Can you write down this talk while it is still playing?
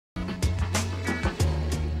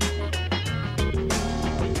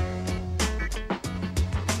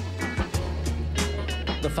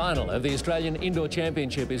final of the Australian Indoor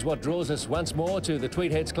Championship is what draws us once more to the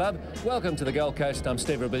Tweed Heads Club. Welcome to the Gold Coast. I'm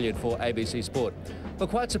Steve Rebillard for ABC Sport. Well,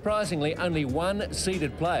 quite surprisingly, only one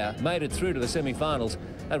seeded player made it through to the semi-finals.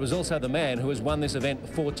 That was also the man who has won this event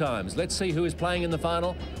 4 times. Let's see who is playing in the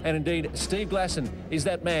final. And indeed, Steve Glasson is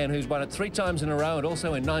that man who's won it 3 times in a row and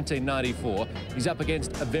also in 1994. He's up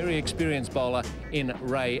against a very experienced bowler in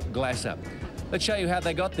Ray Glasser. Let's show you how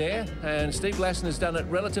they got there, and Steve Glasson has done it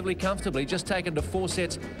relatively comfortably, just taken to 4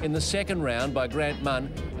 sets in the second round by Grant Munn,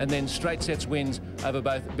 and then straight sets wins over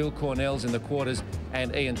both Bill Cornells in the quarters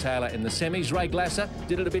and Ian Taylor in the semis. Ray Glasser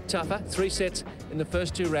did it a bit tougher, 3 sets in the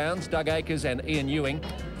first 2 rounds, Doug Akers and Ian Ewing,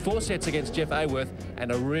 4 sets against Jeff Ayworth,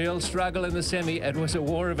 and a real struggle in the semi. It was a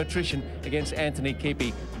war of attrition against Anthony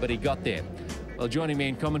Keepy, but he got there. Well, joining me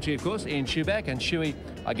in commentary, of course, Ian Schuback, and Shuey,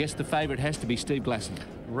 I guess the favourite has to be Steve Glasson.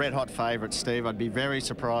 Red hot favourite, Steve. I'd be very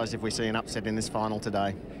surprised if we see an upset in this final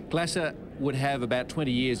today. Glasser would have about 20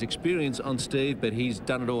 years experience on Steve, but he's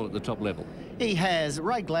done it all at the top level. He has.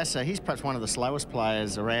 Ray Glasser, he's perhaps one of the slowest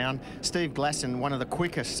players around. Steve Glasson, one of the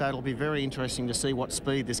quickest, so it'll be very interesting to see what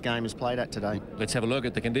speed this game is played at today. Let's have a look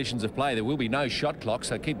at the conditions of play. There will be no shot clock,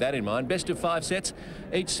 so keep that in mind. Best of 5 sets.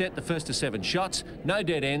 Each set, the first to 7 shots. No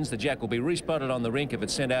dead ends. The jack will be respotted on the rink if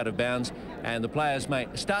it's sent out of bounds, and the players may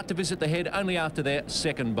start to visit the head only after their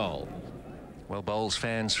second bowl. Well, bowls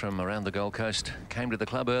fans from around the Gold Coast came to the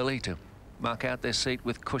club early to mark out their seat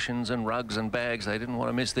with cushions and rugs and bags. They didn't want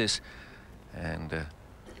to miss this. And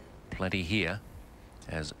plenty here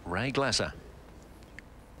as Ray Glasser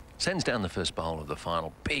sends down the first bowl of the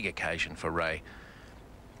final. Big occasion for Ray.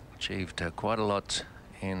 Achieved quite a lot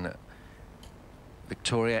in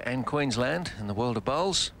Victoria and Queensland in the world of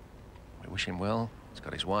bowls. We wish him well. He's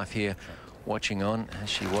got his wife here watching on, as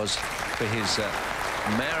she was for his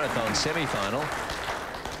marathon semi-final.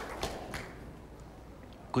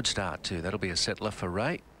 Good start too. That'll be a settler for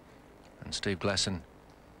Ray. And Steve Glasson,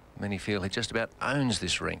 many feel he just about owns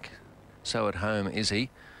this rink. So at home is he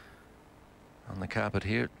on the carpet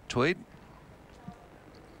here at Tweed.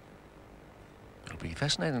 It'll be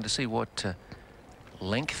fascinating to see what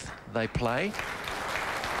length they play.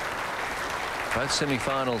 Both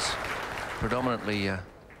semi-finals predominantly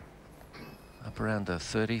up around the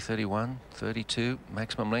 30, 31, 32,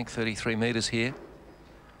 maximum length 33 metres here.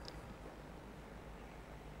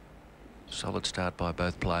 Solid start by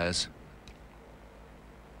both players.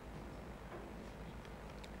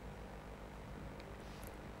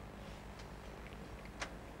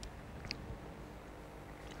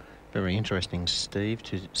 Very interesting, Steve,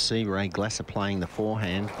 to see Ray Glasser playing the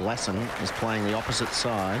forehand. Glasson is playing the opposite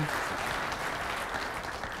side.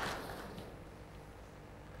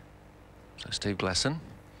 So Steve Glasson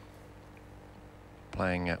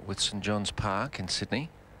playing with St John's Park in Sydney.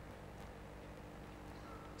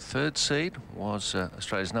 3rd seed, was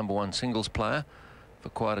Australia's #1 singles player for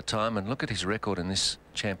quite a time, and look at his record in this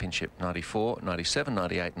championship: 94, 97,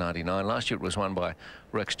 98, 99. Last year it was won by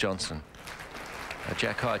Rex Johnson. A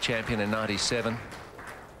Jack High champion in 97.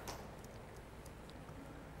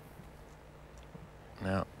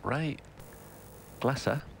 Now, Ray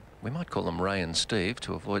Glasser, we might call them Ray and Steve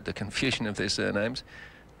to avoid the confusion of their surnames.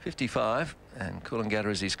 55, and Coolangatta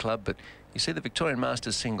is his club, but you see the Victorian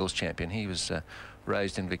Masters singles champion. He was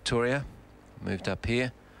raised in Victoria, moved up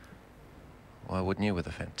here. Why wouldn't you, with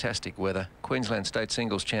the fantastic weather? Queensland State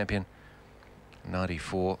singles champion,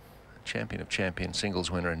 94, champion of champions,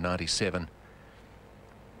 singles winner in 97.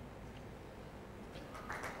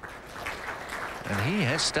 And he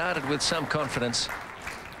has started with some confidence.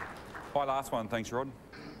 My last one, thanks, Rod.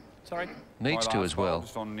 Sorry? Needs to as well.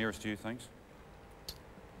 Just on nearest to you, thanks.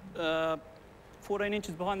 14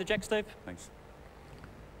 inches behind the jack, Steve. Thanks.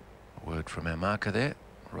 A word from our marker there,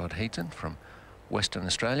 Rod Heaton from Western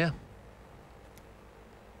Australia.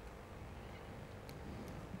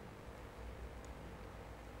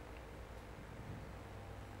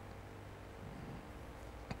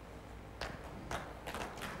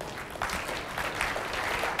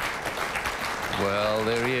 Well,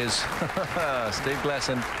 there he is. Steve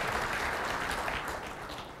Glasson.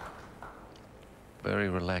 Very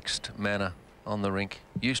relaxed manner on the rink,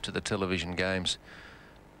 used to the television games.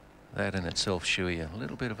 That in itself, Shuey, a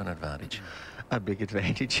little bit of an advantage. A big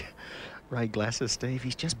advantage. Ray Glasser, Steve,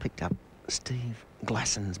 he's just picked up Steve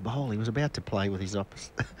Glasson's bowl. He was about to play with his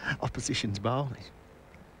opposition's bowl.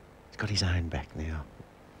 He's got his own back now.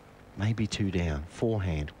 Maybe 2 down,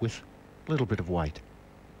 forehand with a little bit of weight.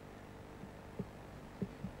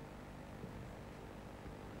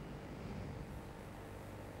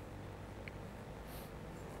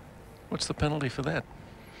 What's the penalty for that?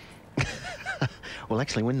 Well,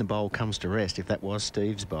 actually, when the bowl comes to rest, if that was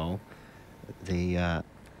Steve's bowl, the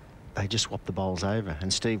they just swap the bowls over,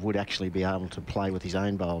 and Steve would actually be able to play with his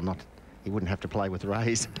own bowl, he wouldn't have to play with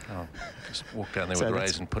Ray's. Oh, just walk down there So with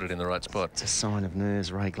Ray's and put it in the right spot. It's a sign of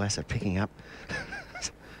nerves, Ray Glasser picking up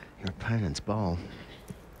your opponent's bowl.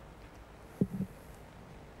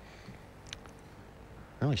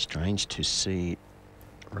 Really strange to see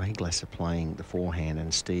Ray Glasser playing the forehand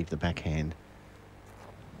and Steve the backhand.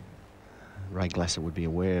 Ray Glasser would be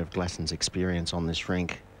aware of Glasson's experience on this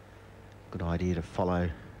rink. Good idea to follow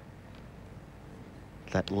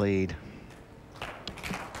that lead.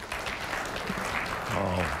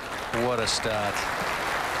 Oh, what a start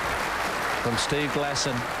from Steve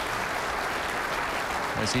Glasson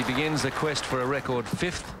as he begins the quest for a record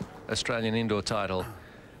 5th Australian indoor title.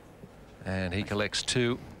 And he collects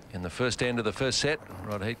 2 in the first end of the first set.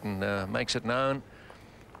 Rod Heaton makes it known.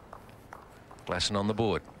 Glasson on the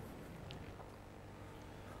board.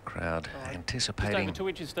 Crowd anticipating. Just over 2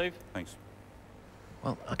 inches, Steve. Thanks.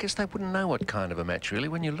 Well, I guess they wouldn't know what kind of a match, really.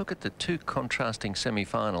 When you look at the 2 contrasting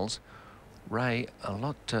semi-finals, Ray, a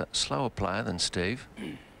lot slower player than Steve.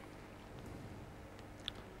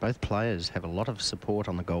 Both players have a lot of support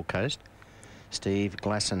on the Gold Coast. Steve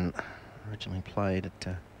Glasson originally played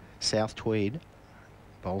at South Tweed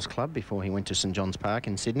Bowls Club before he went to St John's Park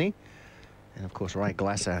in Sydney. And of course, Ray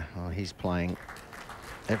Glasser, well, he's playing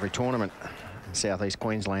every tournament in southeast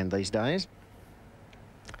Queensland these days.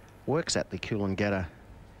 Works at the Coolangatta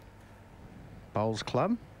Bowls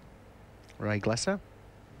Club. Ray Glasser.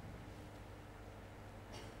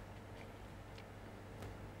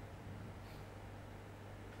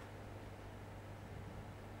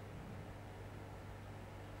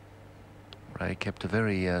 Ray kept a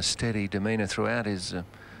very steady demeanour throughout his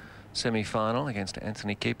semi-final against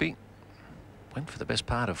Anthony Keepy. Went for the best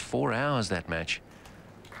part of 4 hours that match.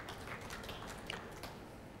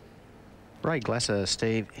 Ray Glasser,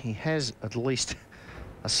 Steve, he has at least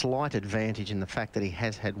a slight advantage in the fact that he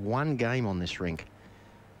has had 1 game on this rink.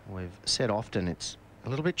 We've said often it's a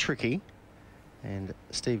little bit tricky, and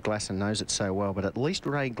Steve Glasson knows it so well, but at least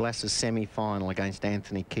Ray Glasser's semi-final against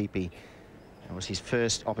Anthony Keepy, it was his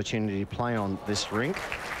first opportunity to play on this rink.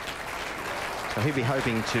 So he'd be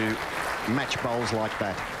hoping to match bowls like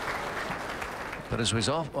that. But as we've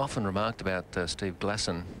often remarked about Steve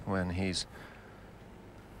Glasson, when he's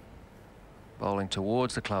bowling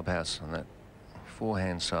towards the clubhouse on that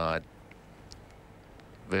forehand side,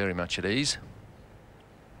 very much at ease.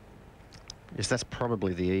 Yes, that's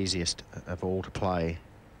probably the easiest of all to play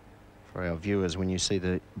for our viewers when you see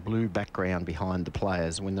the blue background behind the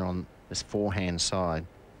players when they're on this forehand side.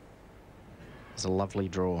 It's a lovely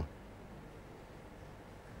draw.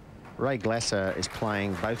 Ray Glasser is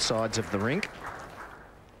playing both sides of the rink.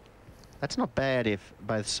 That's not bad if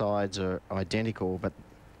both sides are identical, but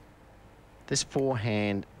this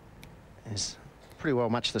forehand is pretty well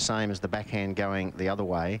much the same as the backhand going the other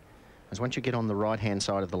way. As once you get on the right-hand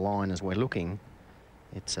side of the line as we're looking,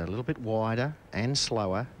 it's a little bit wider and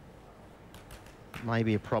slower.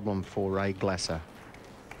 Maybe a problem for Ray Glasser.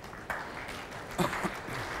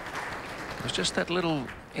 It was just that little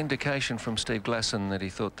indication from Steve Glasson that he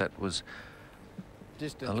thought that was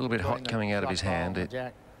a little bit hot coming out of his hand.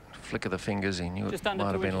 It flick of the fingers, he knew it might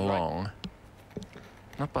have been long.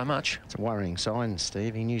 Not by much. It's a worrying sign,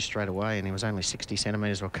 Steve. He knew straight away, and he was only 60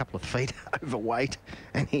 centimetres or a couple of feet overweight,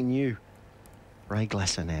 and he knew. Ray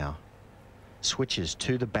Glasser now switches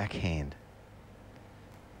to the backhand.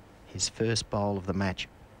 His first bowl of the match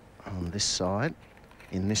on this side,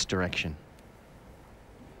 in this direction.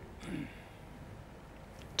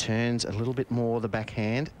 Turns a little bit more the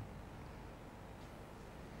backhand.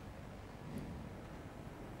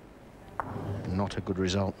 Not a good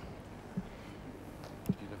result.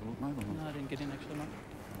 Did you have a look, mate? No, I didn't get in actually, mate.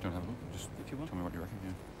 Don't have a look. Just If you want. tell me what you reckon.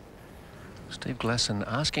 Yeah. Steve Glasson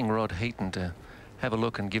asking Rod Heaton to have a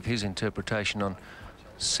look and give his interpretation on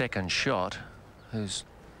second shot, who's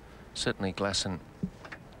certainly Glasson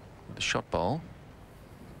with the shot bowl.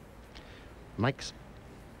 Makes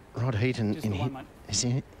Rod Heaton, Just in the one,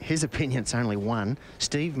 his opinion, it's only 1.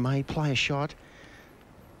 Steve may play a shot.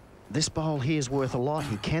 This bowl here is worth a lot.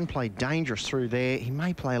 He can play dangerous through there. He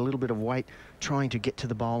may play a little bit of weight trying to get to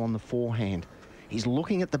the bowl on the forehand. He's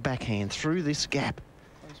looking at the backhand through this gap.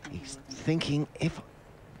 He's thinking, if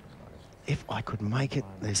I could make it,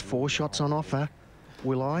 there's 4 shots on offer.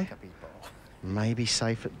 Will I? Maybe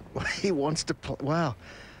safe it. He wants to play. Wow.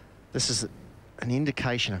 This is an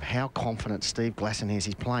indication of how confident Steve Glasson is.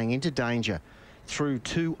 He's playing into danger through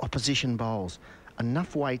 2 opposition bowls.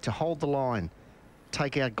 Enough weight to hold the line.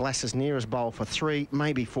 Take out Glasser's nearest bowl for 3,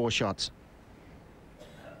 maybe 4 shots.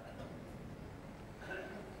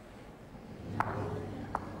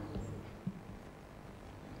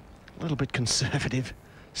 A little bit conservative.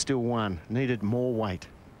 Still won. Needed more weight.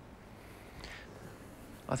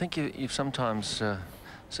 I think you've sometimes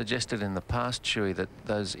suggested in the past, Shuey, that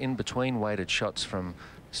those in-between weighted shots from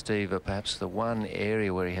Steve are perhaps the one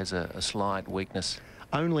area where he has a slight weakness.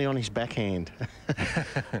 Only on his backhand.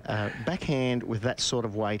 Backhand with that sort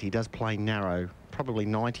of weight, he does play narrow, probably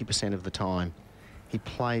 90% of the time. He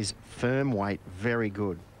plays firm weight very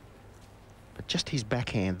good. But just his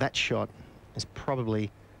backhand, that shot is probably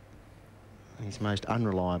his most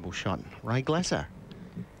unreliable shot. Ray Glasser,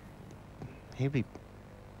 he'll be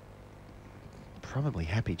probably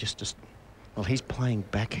happy well, he's playing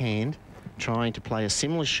backhand, trying to play a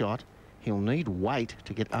similar shot. He'll need weight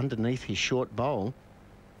to get underneath his short bowl.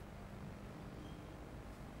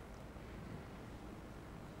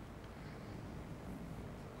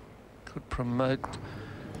 Could promote.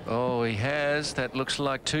 Oh, he has. That looks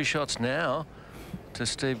like 2 shots now to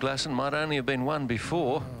Steve Glasson. Might only have been 1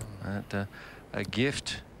 before. A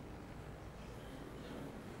gift.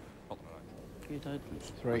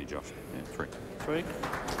 Three, Josh. Yeah, 3. 3.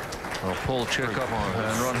 Well, Paul Cherkov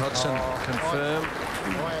and Ron Hodgson confirm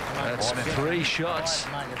that's 3 shots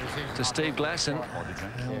to Steve Glasson,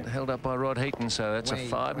 held up by Rod Heaton, so that's a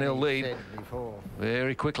 5-0 lead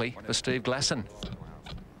very quickly for Steve Glasson.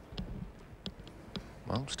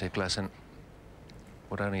 Well, Steve Glasson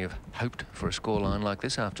would only have hoped for a scoreline like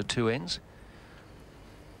this after 2 ends.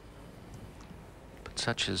 But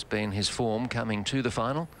such has been his form coming to the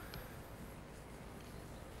final.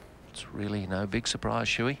 It's really no big surprise,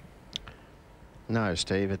 Shuey. No,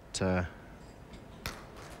 Steve,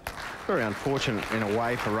 very unfortunate in a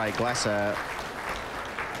way for Ray Glasser,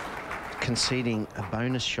 conceding a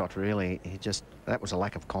bonus shot, really. That was a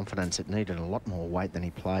lack of confidence. It needed a lot more weight than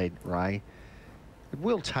he played, Ray. It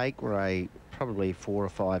will take Ray probably 4 or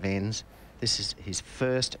 5 ends. This is his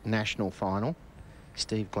first national final.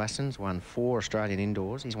 Steve Glasson's won 4 Australian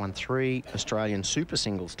indoors. He's won 3 Australian super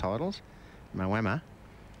singles titles, Moama.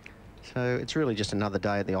 So it's really just another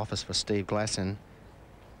day at the office for Steve Glasson.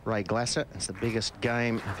 Ray Glasser, it's the biggest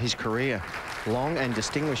game of his career. Long and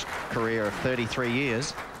distinguished career of 33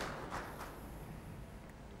 years.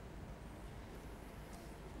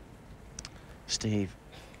 Steve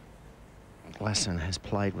Glasson has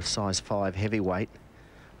played with size 5 heavyweight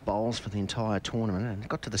bowls for the entire tournament and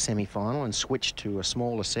got to the semi-final and switched to a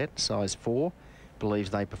smaller set, size 4. Believes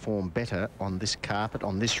they perform better on this carpet,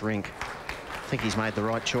 on this rink. I think he's made the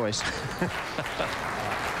right choice.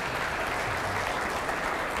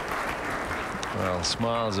 Well,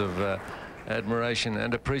 smiles of admiration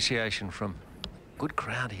and appreciation from a good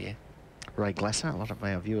crowd here. Ray Glasser, a lot of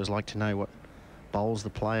our viewers like to know what bowls the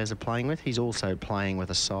players are playing with. He's also playing with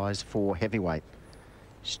a size 4 heavyweight.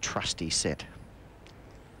 His trusty set.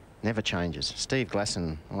 Never changes. Steve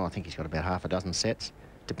Glasson, well, I think he's got about half a dozen sets,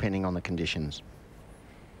 depending on the conditions.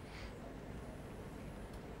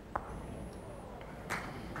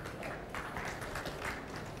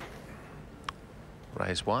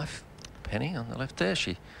 Ray's wife, Penny, on the left there.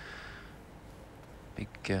 She big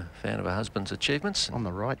fan of her husband's achievements. On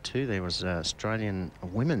the right too, there was Australian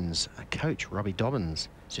women's coach Robbie Dobbins.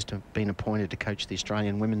 He's just been appointed to coach the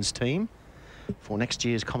Australian women's team for next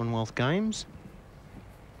year's Commonwealth Games.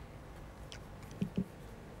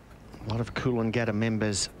 A lot of Coolangatta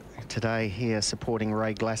members today here supporting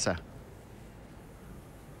Ray Glasser.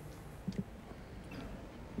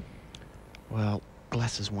 Well,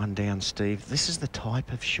 Glasser's 1 down, Steve. This is the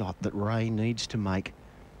type of shot that Ray needs to make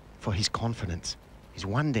for his confidence. He's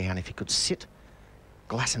 1 down. If he could sit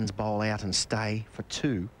Glasson's bowl out and stay for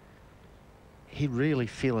 2, he'd really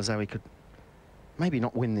feel as though he could maybe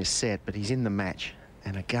not win this set, but he's in the match.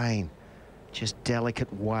 And again, just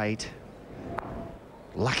delicate weight.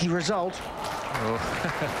 Lucky result. Oh.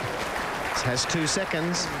 It has 2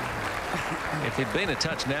 seconds. If he'd been a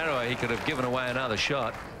touch narrower, he could have given away another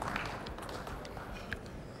shot.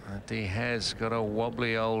 But he has got a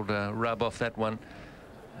wobbly old rub off that one.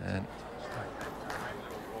 And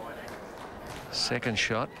second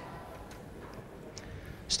shot.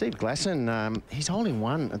 Steve Glasson, he's holding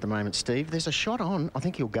 1 at the moment, Steve. There's a shot on. I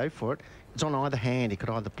think he'll go for it. It's on either hand. He could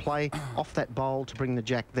either play off that bowl to bring the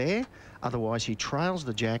jack there. Otherwise, he trails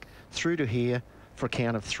the jack through to here for a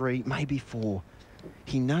count of 3, maybe 4.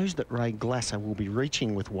 He knows that Ray Glasser will be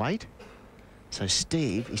reaching with weight. So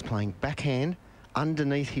Steve is playing backhand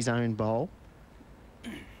underneath his own bowl,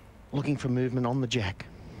 looking for movement on the jack.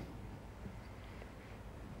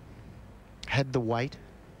 Had the weight,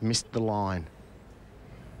 missed the line.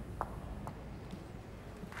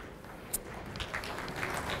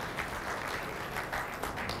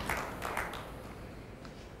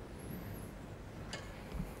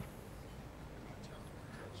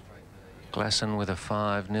 Glasson with a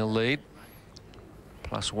 5-0 lead.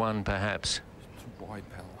 +1 perhaps. Too wide,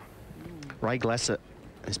 pal. Ray Glasson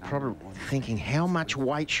is probably thinking, how much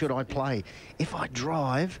weight should I play? If I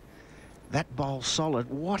drive that bowl solid,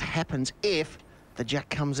 what happens if the jack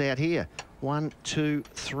comes out here? 1, 2,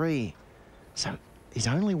 3. So he's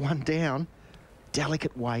only one down.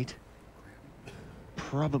 Delicate weight.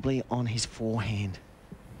 Probably on his forehand.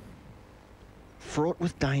 Fraught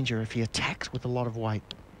with danger if he attacks with a lot of weight.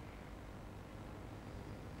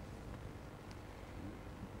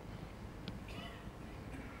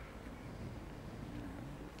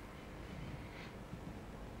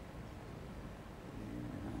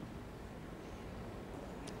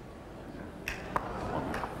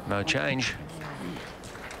 No change.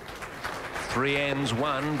 3 ends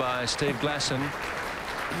won by Steve Glasson.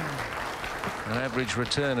 An average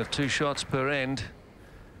return of 2 shots per end.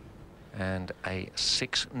 And a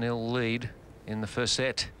 6-0 lead in the first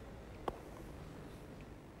set.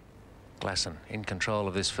 Glasson in control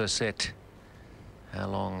of this first set. How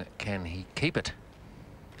long can he keep it?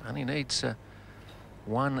 Only needs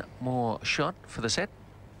one more shot for the set.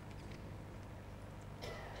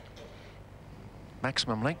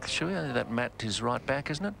 Maximum length, sure. That mat is right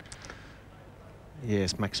back, isn't it?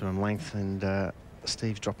 Yes, maximum length, and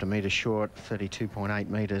Steve's dropped a metre short, 32.8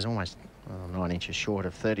 metres, almost 9 inches short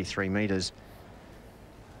of 33 metres.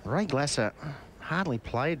 Ray Glasson hardly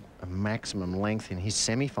played a maximum length in his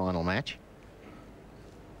semi-final match.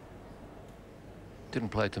 Didn't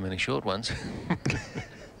play too many short ones.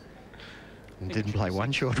 And didn't play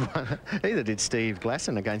one short one. Either did Steve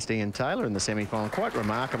Glasson against Ian Taylor in the semi-final. Quite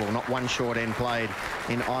remarkable, not one short end played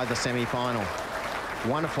in either semi-final.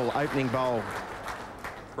 Wonderful opening bowl.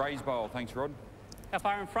 Raise bowl. Thanks, Rod. How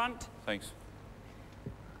far in front? Thanks.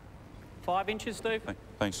 5 inches, Steve.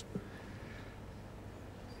 Thanks.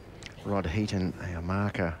 Rod Heaton, our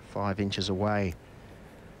marker, 5 inches away.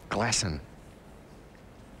 Glasson.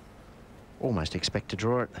 Almost expect to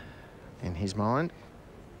draw it in his mind.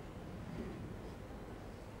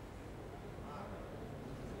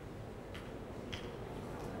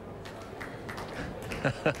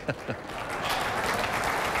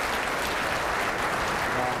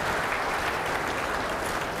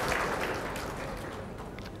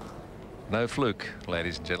 No fluke,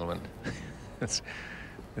 ladies and gentlemen. This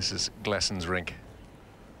is Glasson's rink.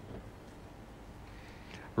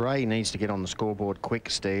 Ray needs to get on the scoreboard quick,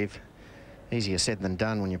 Steve. Easier said than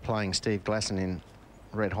done when you're playing Steve Glasson in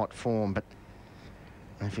red-hot form, but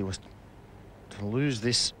if he was to lose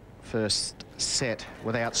this first set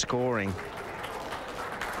without scoring,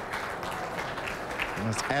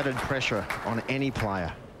 that's added pressure on any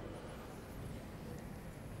player.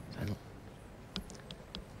 So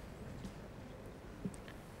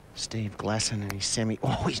Steve Glasson and his semi.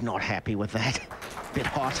 Oh, he's not happy with that. Bit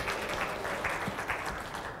hot.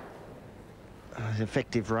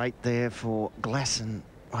 Effective rate there for Glasson.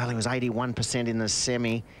 Well, he was 81% in the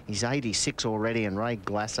semi. He's 86 already, and Ray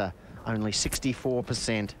Glasson only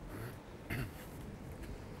 64%.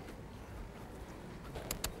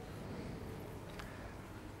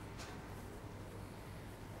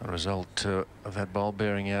 The result of that ball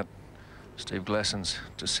bearing out Steve Glasson's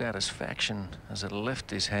dissatisfaction as it left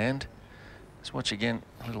his hand. Let's watch again.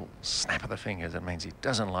 A little snap of the fingers. That means he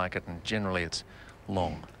doesn't like it, and generally it's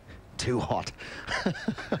long. Too hot.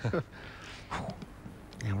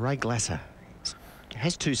 Now, Ray Glasson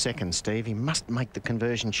has 2 seconds, Steve. He must make the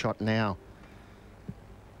conversion shot now.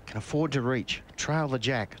 Can afford to reach, trail the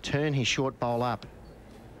jack, turn his short bowl up.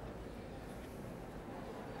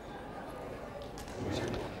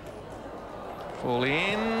 Fall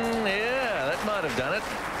in. Yeah, that might have done it.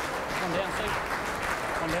 One down, Steve.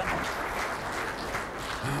 One down.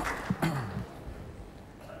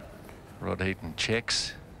 Rod Heaton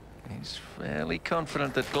checks. He's fairly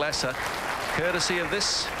confident that Glasson, courtesy of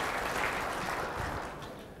this,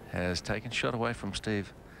 has taken shot away from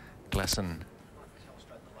Steve Glasson.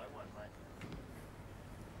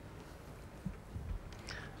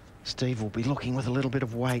 Steve will be looking with a little bit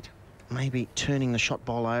of weight, maybe turning the shot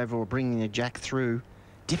bowl over or bringing the jack through.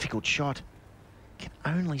 Difficult shot. Can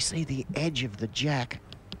only see the edge of the jack.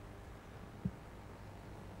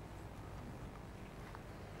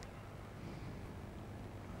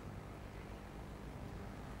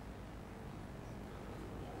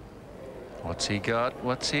 What's he got?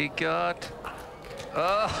 What's he got?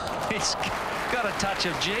 Oh, he's got a touch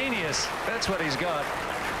of genius. That's what he's got.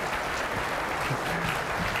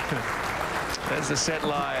 There's the set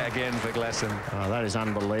lie again for Glasson. Oh, that is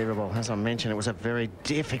unbelievable. As I mentioned, it was a very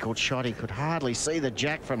difficult shot. He could hardly see the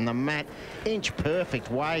jack from the mat. Inch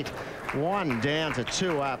perfect weight. 1 down to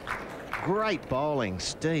 2 up. Great bowling.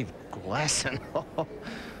 Steve Glasson.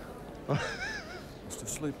 Must have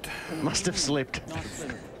slipped. Must have slipped.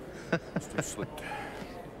 Must have slipped.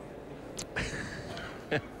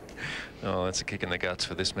 Oh, that's a kick in the guts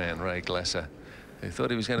for this man, Ray Glasser, who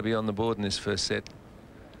thought he was going to be on the board in this first set.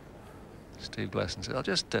 Steve Glasson said, I'll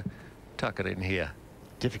just tuck it in here.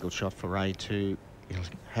 Difficult shot for Ray too. He'll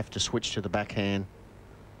have to switch to the backhand.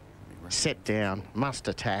 Set down, must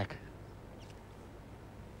attack.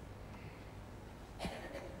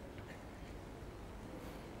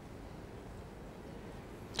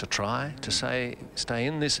 To try to stay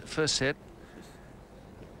in this first set.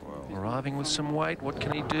 Arriving with some weight, what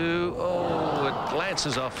can he do? Oh, it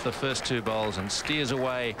glances off the first two bowls and steers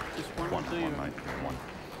away. One, mate. One.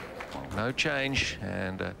 No change,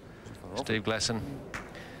 and Steve Glasson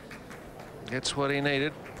gets what he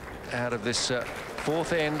needed out of this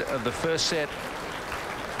fourth end of the first set.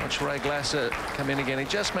 Watch Ray Glasser come in again. He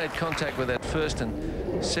just made contact with that first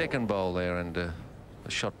and second bowl there, and the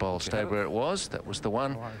shot bowl stayed where it was. That was the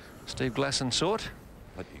one Steve Glasson sought.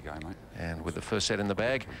 Let you go, mate. And with the first set in the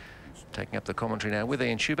bag, taking up the commentary now with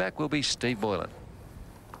Ian Schuback will be Steve Boylan.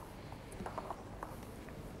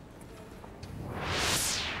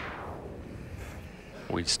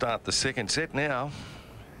 We start the second set now,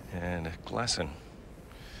 and Glasson,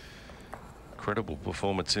 incredible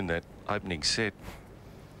performance in that opening set.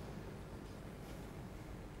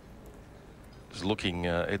 Just looking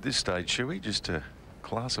at this stage, Shuey, just a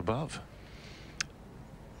class above.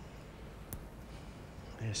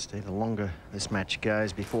 Yes, Steve, the longer this match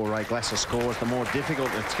goes before Ray Glasser scores, the more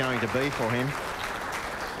difficult it's going to be for him.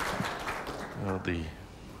 Well, the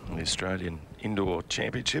Australian Indoor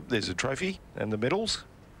Championship, there's a trophy and the medals.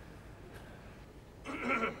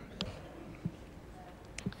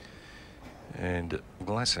 And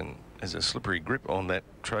Glasson has a slippery grip on that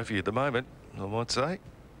trophy at the moment, I might say.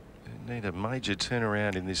 They need a major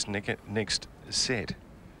turnaround in this next set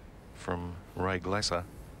from Ray Glasser.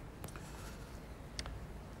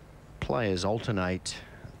 Players alternate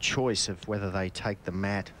choice of whether they take the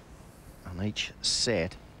mat on each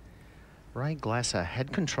set. Ray Glasser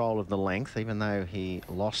had control of the length, even though he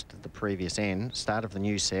lost at the previous end. Start of the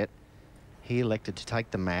new set, he elected to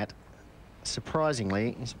take the mat.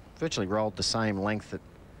 Surprisingly, he's virtually rolled the same length that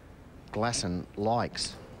Glasson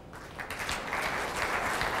likes.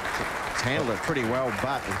 He's handled it pretty well,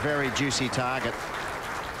 but a very juicy target.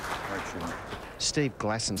 Steve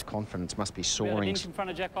Glasson's confidence must be soaring. In front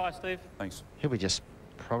of Jack Eye, Steve. Thanks. He'll be just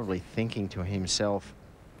probably thinking to himself,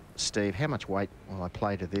 Steve, how much weight will I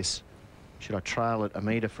play to this? Should I trail it a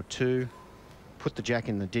metre for two, put the jack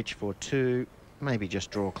in the ditch for two, maybe just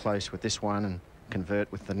draw close with this one and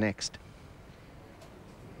convert with the next?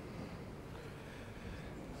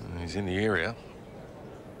 He's in the area,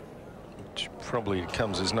 which probably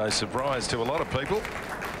comes as no surprise to a lot of people.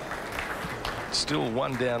 Still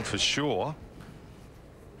one down for sure.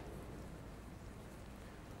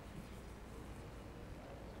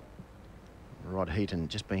 Rod Heaton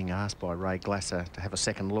just being asked by Ray Glasser to have a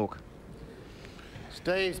second look.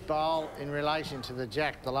 Steve's bowl in relation to the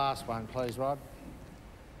jack, the last one, please, Rod.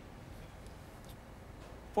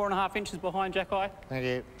 4.5 inches behind Jack Eye. Thank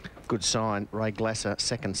you. Good sign. Ray Glasser,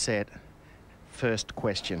 second set. First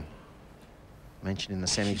question. Mentioned in the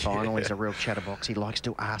semi-final, he's a real chatterbox. He likes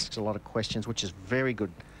to ask a lot of questions, which is very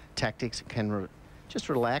good tactics. Can just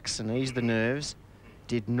relax and ease the nerves.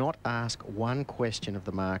 Did not ask one question of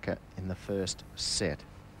the marker in the first set.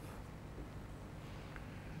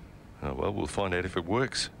 Oh, well, we'll find out if it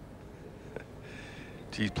works.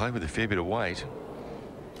 He's playing with a fair bit of weight,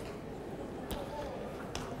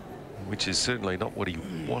 which is certainly not what he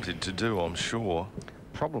wanted to do, I'm sure.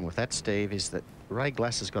 Problem with that, Steve, is that Ray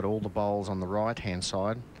Glasser's got all the bowls on the right-hand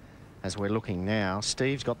side. As we're looking now,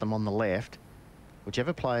 Steve's got them on the left.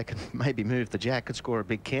 Whichever player can maybe move the jack could score a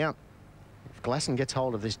big count. If Glasson gets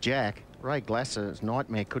hold of this jack, Ray Glasser's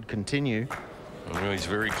nightmare could continue. Oh, he's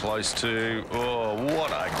very close to... Oh,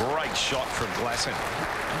 what a great shot from Glasson.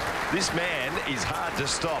 This man is hard to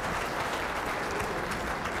stop.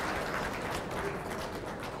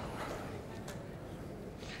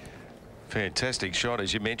 Fantastic shot,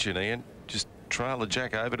 as you mentioned, Ian. Just trail the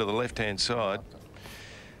jack over to the left-hand side.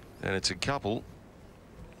 And it's a couple.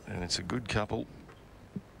 And it's a good couple.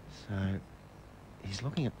 So he's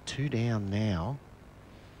looking at two down now.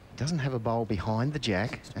 Doesn't have a bowl behind the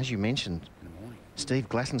jack. As you mentioned, Steve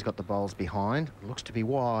Glasson's got the bowls behind. Looks to be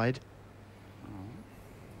wide.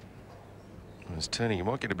 He's turning. He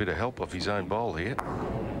might get a bit of help off his own bowl here.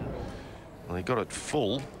 Well, he got it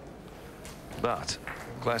full, but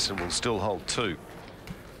Glasson will still hold two.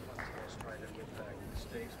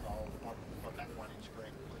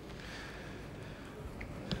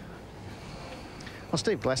 Well,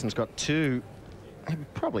 Steve Glasson's got two. He'd be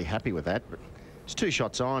probably happy with that, but it's 2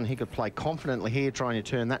 shots on. He could play confidently here, trying to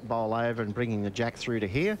turn that bowl over and bringing the jack through to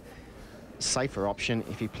here. Safer option.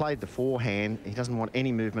 If he played the forehand, he doesn't want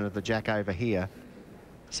any movement of the jack over here.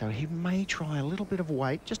 So he may try a little bit of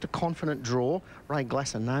weight, just a confident draw. Ray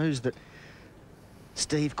Glasson knows that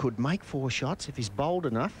Steve could make 4 shots if he's bold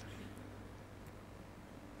enough.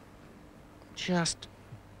 Just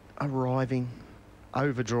arriving,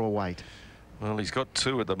 overdraw weight. Well, he's got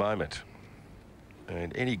 2 at the moment.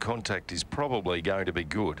 And any contact is probably going to be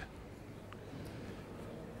good.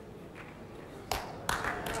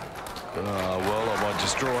 Oh, well, I might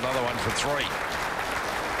just draw another one for 3.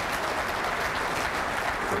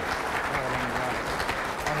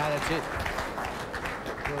 Oh, no, that's it.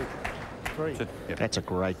 3. That's it. Yeah, that's a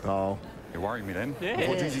great bowl. You're worrying me then. Yeah.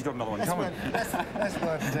 Oh, geez, he's got another one coming.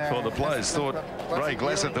 Well, the players thought, Ray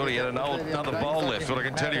Glasson thought he had another bowl left, but I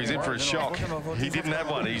can tell you he's in for a shock. He didn't have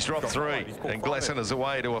one, he's dropped 3. And Glasson is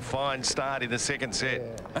away to a fine start in the second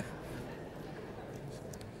set.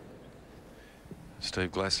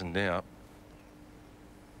 Steve Glasson now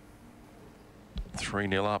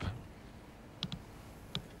 3-0 up.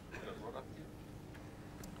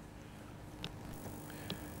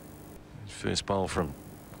 First bowl from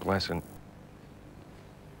Glasson.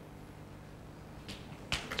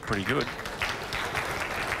 Pretty good.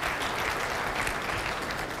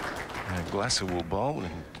 And Glasson will bowl,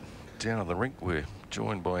 and down on the rink we're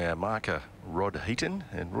joined by our marker Rod Heaton.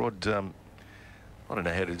 And Rod, I don't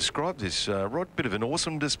know how to describe this. Rod, bit of an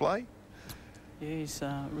awesome display. Yeah, he's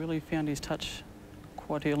really found his touch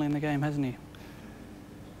quite early in the game, hasn't he?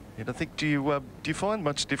 And I think, do you find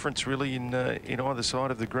much difference really in either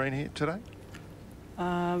side of the green here today?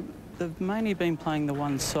 They've mainly been playing the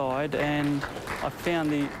one side, and I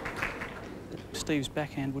found Steve's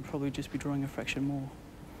backhand would probably just be drawing a fraction more.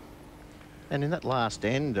 And in that last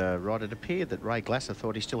end, Rod, it appeared that Ray Glasson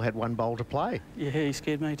thought he still had 1 bowl to play. Yeah, he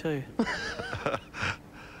scared me too.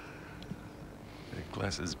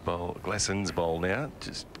 Glasson's bowl now,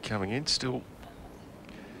 just coming in, still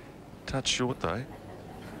touch short though.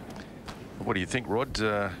 What do you think, Rod? What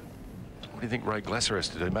do you think Ray Glasson has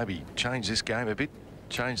to do? Maybe change this game a bit,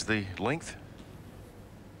 change the length?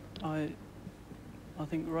 I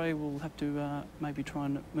think Ray will have to maybe try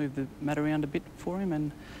and move the mat around a bit for him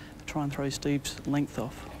and try and throw Steve's length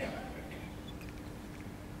off.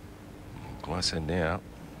 Glasson now.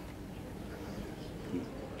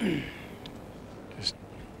 Just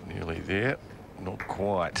nearly there. Not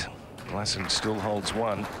quite. Glasson still holds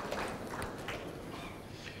 1.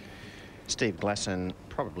 Steve Glasson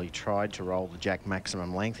probably tried to roll the jack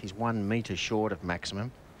maximum length. He's 1 metre short of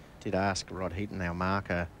maximum. Did ask Rod Heaton, our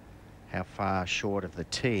marker, how far short of the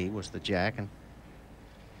tee was the jack, and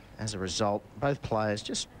as a result, both players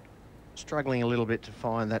just struggling a little bit to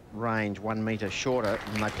find that range 1 metre shorter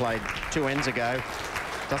than they played 2 ends ago.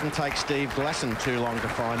 Doesn't take Steve Glasson too long to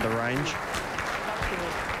find the range.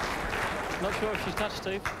 Not sure if she's touched,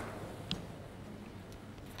 Steve.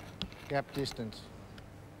 Gap distance.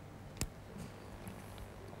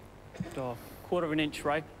 Oh, 1/4 of an inch,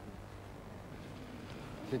 Ray.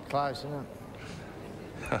 Bit close, isn't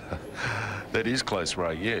it? That is close,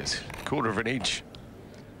 Ray, yes. 1/4 of an inch.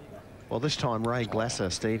 Well, this time Ray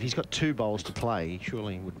Glasson, Steve, he's got 2 bowls to play. He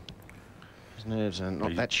surely would. His nerves are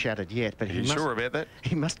not that shattered yet, but Are you sure about that?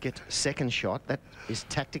 He must get second shot. That is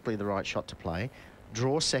tactically the right shot to play.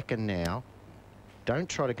 Draw second now. Don't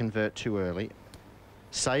try to convert too early.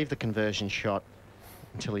 Save the conversion shot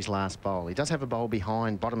until his last bowl. He does have a bowl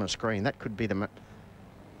behind, bottom of screen. That could be the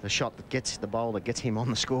shot that gets the bowl that gets him on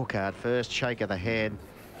the scorecard first. Shake of the head.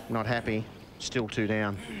 Not happy. Still 2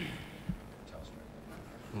 down.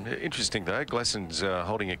 Interesting though. Glasson's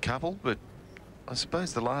holding a couple, but I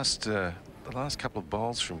suppose the last couple of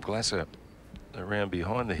bowls from Glasson around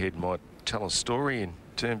behind the head might tell a story in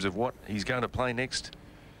terms of what he's going to play next.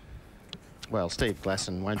 Well, Steve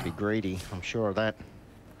Glasson won't be greedy, I'm sure of that.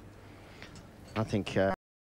 I think